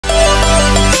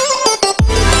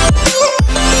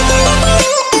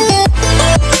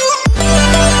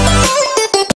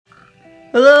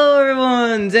Hello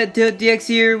everyone, ZTOTX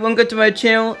here, welcome to my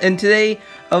channel, and today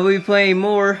I'll be playing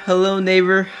more Hello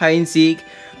Neighbor Hide and Seek,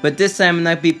 but this time I'm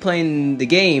not be playing the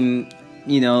game,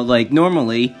 like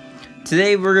normally.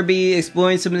 Today we're going to be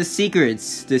exploring some of the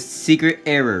secrets, the secret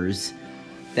errors.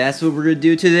 That's what we're going to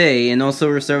do today, and also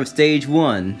we're going to start with stage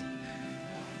 1.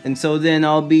 And so then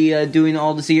I'll be doing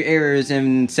all the secret errors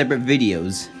in separate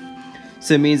videos.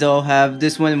 So it means I'll have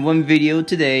this one in one video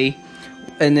today,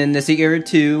 and then the secret error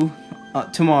 2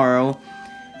 tomorrow,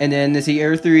 and then the secret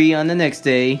error 3 on the next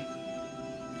day,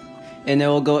 and then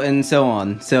we'll go and so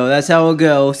on. So that's how it'll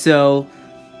go. So,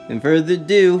 without further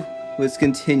ado, let's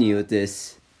continue with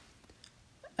this.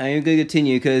 I am going to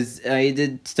continue because I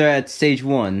did start at stage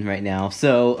 1 right now.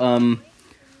 So,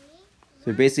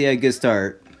 so basically a good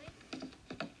start.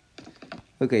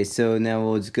 Okay, so now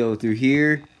we'll just go through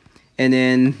here, and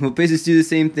then we'll basically do the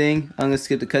same thing. I'm going to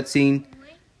skip the cutscene,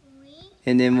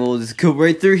 and then we'll just go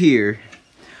right through here.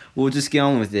 We'll just get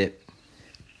on with it.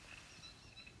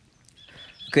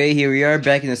 Okay, here we are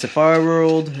back in the Safari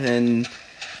world, and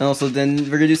also then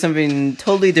we're going to do something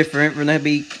totally different. We're not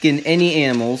going to be getting any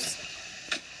animals.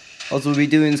 Also, we'll be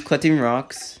doing is collecting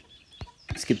rocks.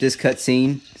 Skip this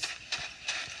cutscene.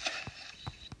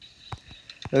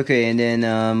 Okay, and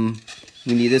then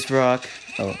we need this rock.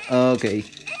 Oh, okay.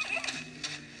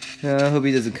 I hope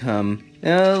he doesn't come.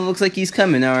 Looks like he's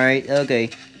coming, alright. Okay.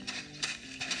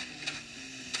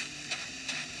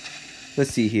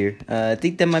 Let's see here. I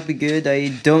think that might be good. I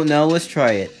don't know. Let's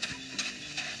try it.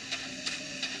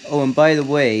 Oh, and by the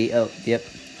way... Oh, yep.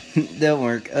 That'll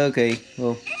work. Okay,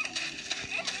 well...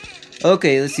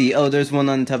 Okay, let's see. Oh, there's one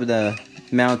on top of the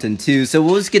mountain, too. So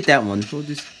we'll just get that one. We'll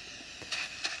just...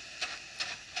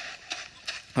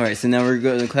 Alright, so now we're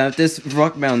going to climb up this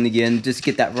rock mountain again. Just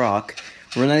get that rock.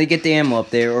 We're not going to get the animal up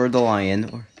there, or the lion.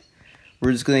 Or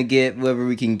we're just going to get whatever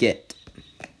we can get.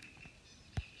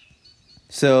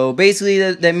 So, basically,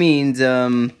 that means,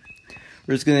 we're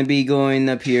just going to be going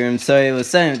up here. I'm sorry I was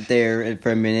silent there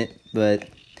for a minute, but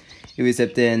it was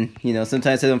up then.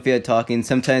 Sometimes I don't feel like talking.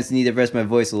 Sometimes I need to rest my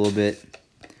voice a little bit.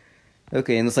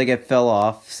 Okay, and it looks like I fell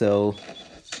off, so...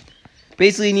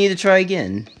 Basically, need to try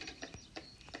again.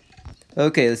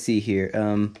 Okay, let's see here.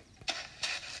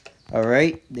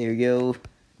 Alright, there we go.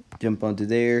 Jump onto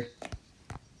there.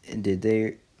 And did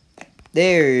there.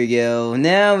 There you go.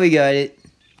 Now we got it.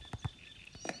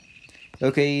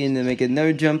 Okay, and then make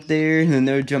another jump there, and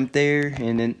another jump there,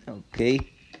 and then okay.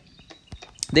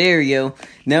 There we go.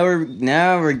 Now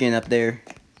we're getting up there.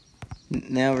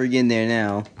 Now we're getting there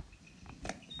now.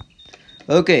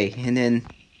 Okay, and then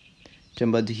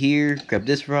jump onto here, grab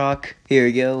this rock. Here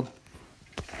we go.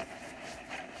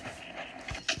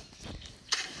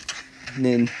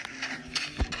 And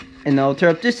I'll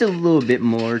turn up just a little bit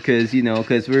more, because we're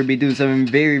gonna be doing something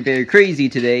very, very crazy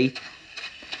today.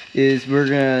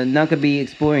 We're not gonna be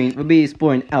exploring. We'll be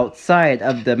exploring outside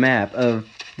of the map of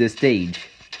the stage.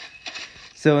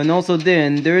 So, and also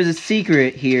then there is a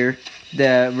secret here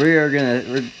that we are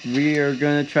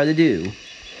gonna try to do.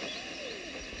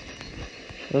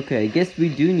 Okay, I guess we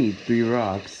do need 3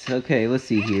 rocks. Okay, let's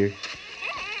see here.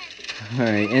 All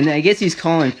right, and I guess he's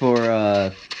calling for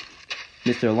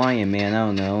Mr. Lion Man. I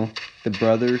don't know, the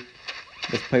brother.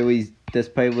 That's probably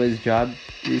what his job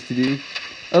is to do.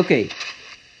 Okay.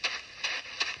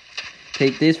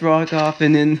 Take this rock off,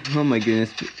 and then, oh my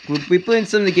goodness, we playing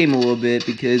some of the game a little bit,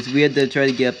 because we had to try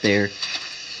to get up there.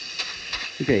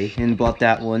 Okay, and block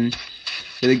that one.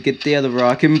 Gotta get the other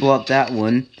rock and block that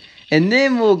one. And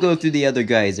then we'll go through the other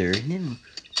geyser.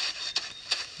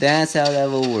 That's how that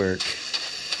will work.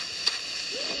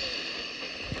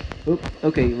 Oh,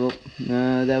 okay, well,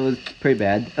 that was pretty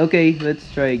bad. Okay, let's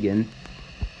try again.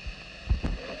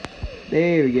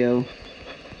 There we go.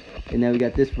 And now we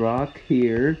got this rock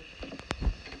here.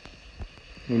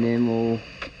 And then we'll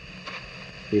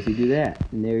basically do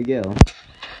that. And there we go.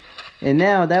 And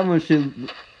now that one should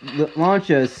launch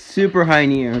a super high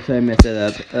in the air. So I messed that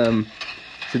up.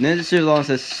 So then it should launch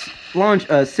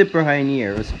a super high in the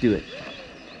air. Let's do it.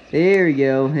 There we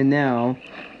go. And now,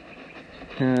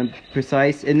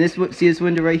 precise. And see this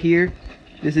window right here?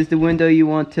 This is the window you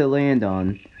want to land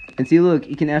on. And see, look,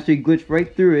 you can actually glitch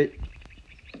right through it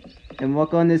and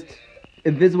walk on this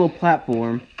invisible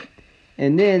platform.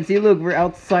 And then, see, look, we're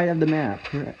outside of the map.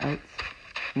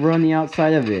 We're on the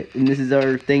outside of it. And this is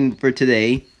our thing for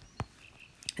today.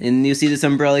 And you'll see this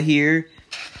umbrella here.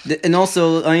 And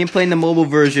also, I am playing the mobile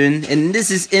version. And this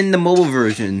is in the mobile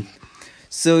version.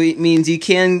 So it means you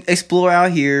can explore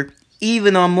out here,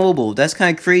 even on mobile. That's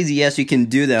kind of crazy. Yes, you can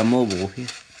do that on mobile.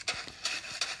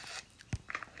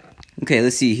 Okay,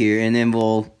 let's see here. And then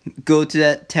we'll go to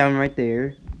that town right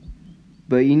there.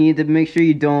 but you need to make sure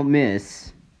you don't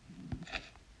miss.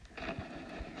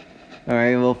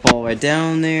 Alright, we'll fall right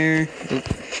down there.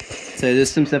 Oops. So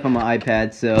there's some stuff on my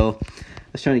iPad, so I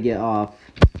was trying to get off.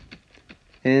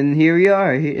 And here we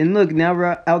are. And look, now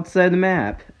we're outside the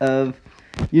map of,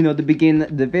 you know,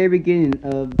 the very beginning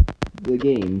of the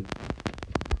game.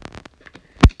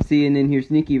 See, and then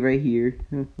here's Nikki right here.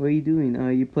 What are you doing?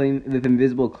 Are you playing with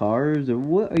invisible cars, or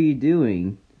what are you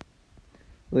doing?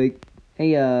 Like,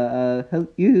 hey,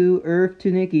 you, Earth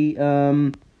to Nikki,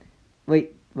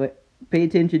 wait, pay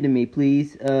attention to me,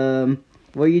 please.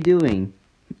 What are you doing?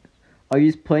 Are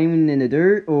you just playing in the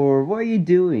dirt, or what are you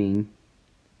doing?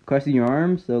 Crossing your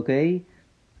arms, okay?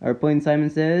 Are playing Simon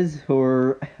Says,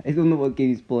 or I don't know what game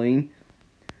he's playing.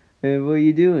 What are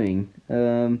you doing?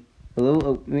 Hello?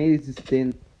 Oh, maybe it's just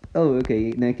stand. Oh,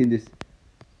 okay, and I can just.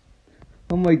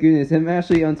 Oh my goodness, I'm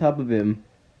actually on top of him.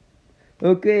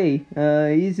 Okay,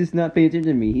 he's just not paying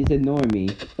attention to me. He's ignoring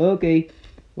me. Okay,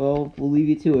 well, we'll leave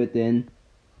you to it then.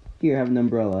 Here, have an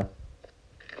umbrella.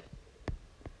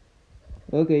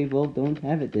 Okay, well, don't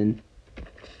have it then.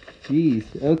 Jeez,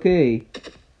 okay.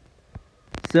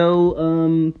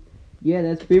 So, yeah,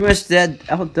 that's pretty much that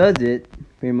outdoes it,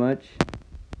 pretty much.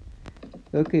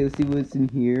 Okay, let's see what's in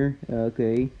here.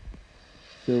 Okay.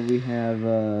 So we have,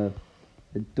 a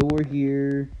door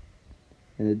here,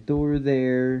 and a door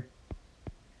there.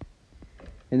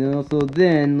 And then also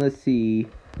let's see.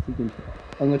 I'm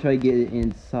gonna try to get it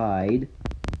inside.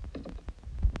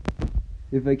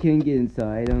 If I can get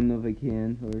inside, I don't know if I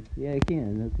can, or, yeah, I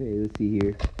can. Okay, let's see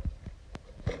here.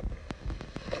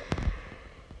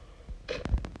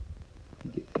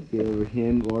 Get over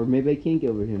him, or maybe I can't get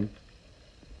over him.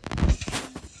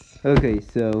 Okay,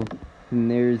 so, and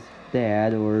there's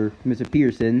Dad, or Mr.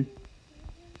 Peterson.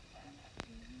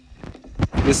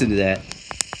 Listen to that.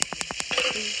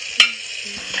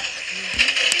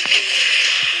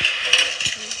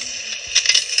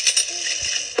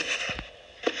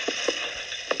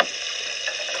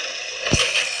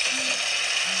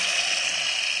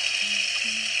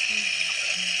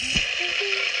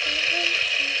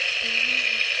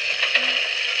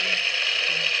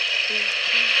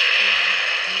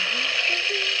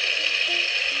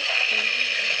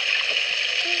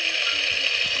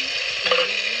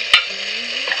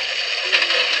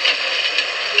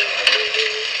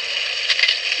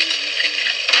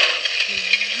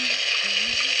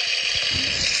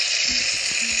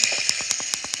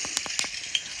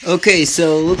 Okay,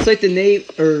 so looks like the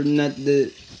neighbor, or not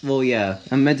the, well, yeah,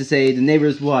 I meant to say the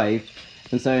neighbor's wife.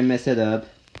 I'm sorry I messed that up.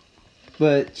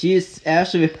 But she's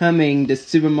actually humming the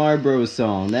Super Mario Bros.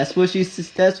 Song. That's what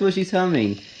she's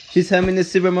humming. She's humming the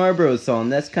Super Mario Bros. Song.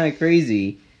 That's kind of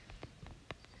crazy.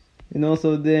 And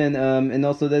also then,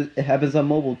 that it happens on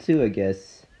mobile too, I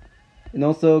guess. And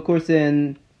also, of course,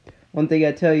 then, one thing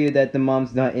I tell you that the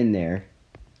mom's not in there.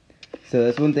 So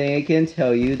that's one thing I can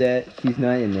tell you, that she's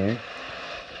not in there.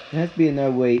 There has to be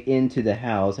another way into the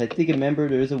house. I think, remember,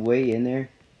 there's a way in there.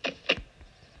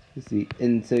 Let's see.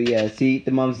 And so, yeah, see,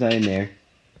 the mom's not in there.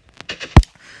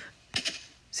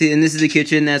 See, and this is the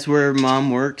kitchen. That's where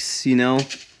Mom works, you know.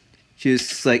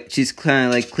 She's kind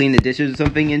of like cleaning the dishes or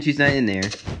something, and she's not in there.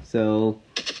 So,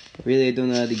 really, I don't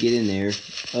know how to get in there.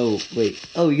 Oh, wait.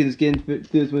 Oh, you can just get in through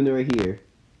this window right here.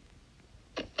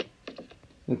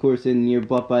 Of course, then you're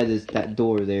blocked by that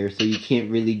door there, so you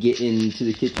can't really get into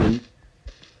the kitchen.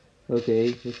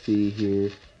 Okay, let's see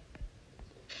here.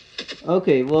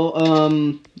 Okay, well,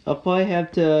 I'll probably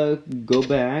have to go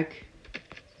back.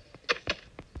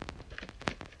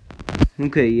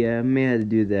 Okay, yeah, I may have to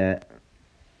do that.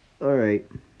 Alright.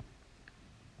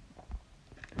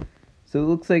 So it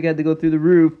looks like I had to go through the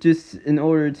roof just in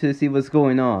order to see what's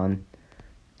going on.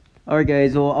 Alright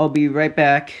guys, well, I'll be right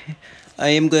back.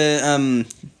 I am gonna,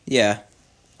 yeah.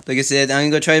 Like I said, I'm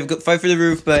gonna try to fight for the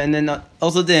roof, and then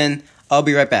I'll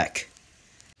be right back.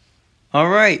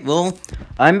 Alright, well,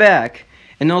 I'm back.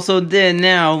 And also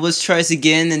now, let's try this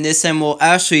again, and this time we'll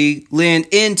actually land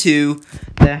into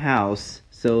the house.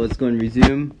 So let's go and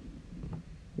resume.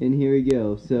 And here we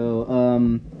go. So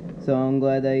I'm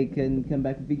glad I can come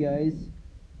back with you guys.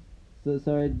 So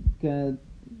sorry,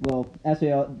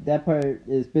 actually, that part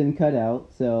has been cut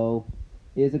out, so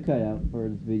it is a cutout for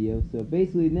this video. So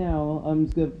basically now, I'm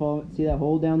just gonna fall, see that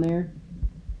hole down there?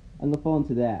 I'm gonna fall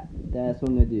into that. That's what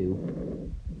I'm gonna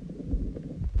do.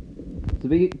 So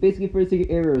basically, for the sake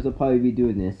of errors, I'll probably be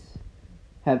doing this.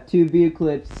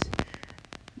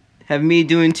 Have me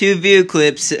doing 2 video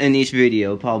clips in each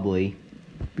video, probably.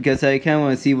 Because I kind of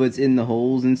want to see what's in the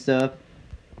holes and stuff.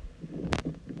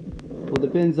 Well, it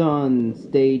depends on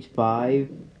stage 5.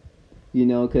 You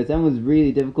know, because that was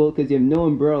really difficult because you have no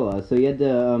umbrella, so you had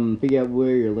to figure out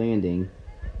where you're landing.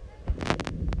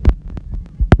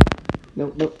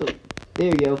 Nope, nope, nope. There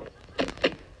you go.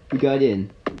 We got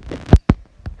in.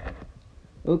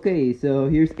 Okay, so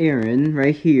here's Aaron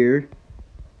right here.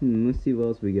 Let's see what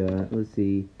else we got. Let's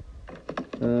see.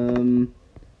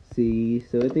 See.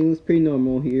 So everything looks pretty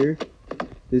normal here.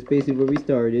 This is basically where we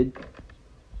started.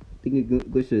 I think I can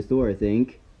glitch to the store, I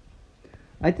think.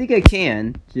 I think I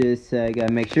can. Just I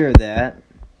gotta make sure of that.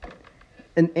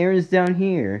 And Aaron's down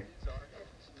here.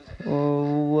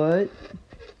 Oh, what?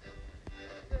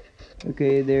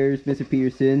 Okay, there's Mr.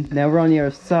 Peterson. Now we're on the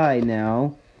other side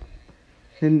now.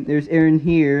 And there's Aaron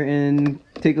here, and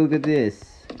take a look at this.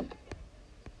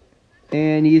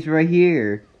 And he's right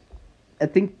here. I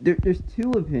think there's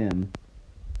two of him.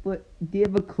 But, do you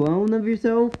have a clone of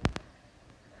yourself?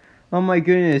 Oh my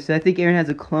goodness, I think Aaron has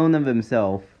a clone of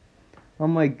himself. Oh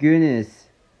my goodness.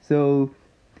 So,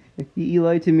 he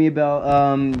lied to me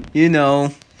about, you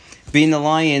know, being a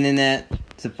lion in that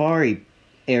safari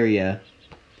area.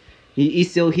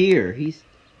 He's still here.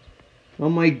 Oh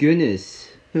my goodness.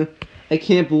 I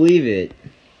can't believe it.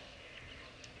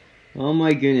 Oh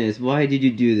my goodness, why did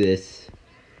you do this?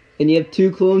 And you have two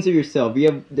clones of yourself.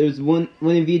 There's one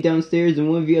of you downstairs and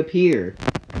one of you up here.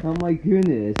 Oh my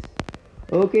goodness.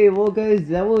 Okay, well guys,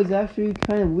 that was actually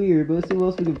kind of weird, but let's see what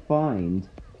else we can find.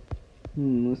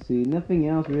 Let's see, nothing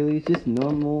else really, it's just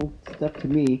normal stuff to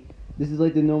me. This is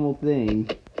like the normal thing.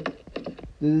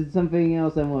 This is something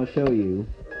else I want to show you.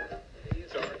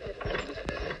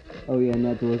 Oh yeah, and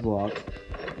that door's locked.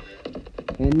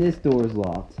 And this door's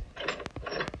locked.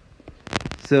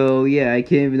 So yeah, I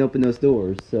can't even open those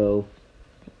doors, so...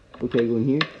 Okay, go in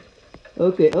here.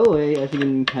 Okay, oh, I actually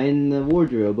can hide in the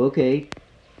wardrobe, okay.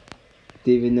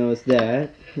 Didn't even notice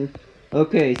that.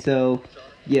 Okay, so...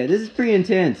 Yeah, this is pretty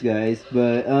intense, guys,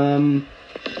 but,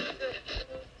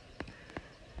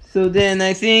 So then,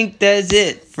 I think that's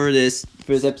it for this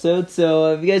episode.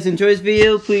 So, if you guys enjoyed this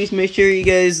video, please make sure you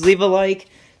guys leave a like,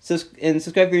 and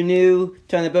subscribe if you're new,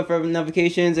 turn the bell for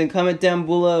notifications, and comment down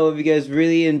below if you guys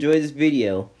really enjoyed this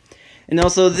video. And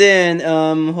also then,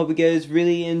 hope you guys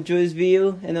really enjoy this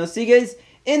video, and I'll see you guys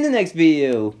in the next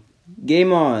video.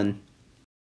 Game on.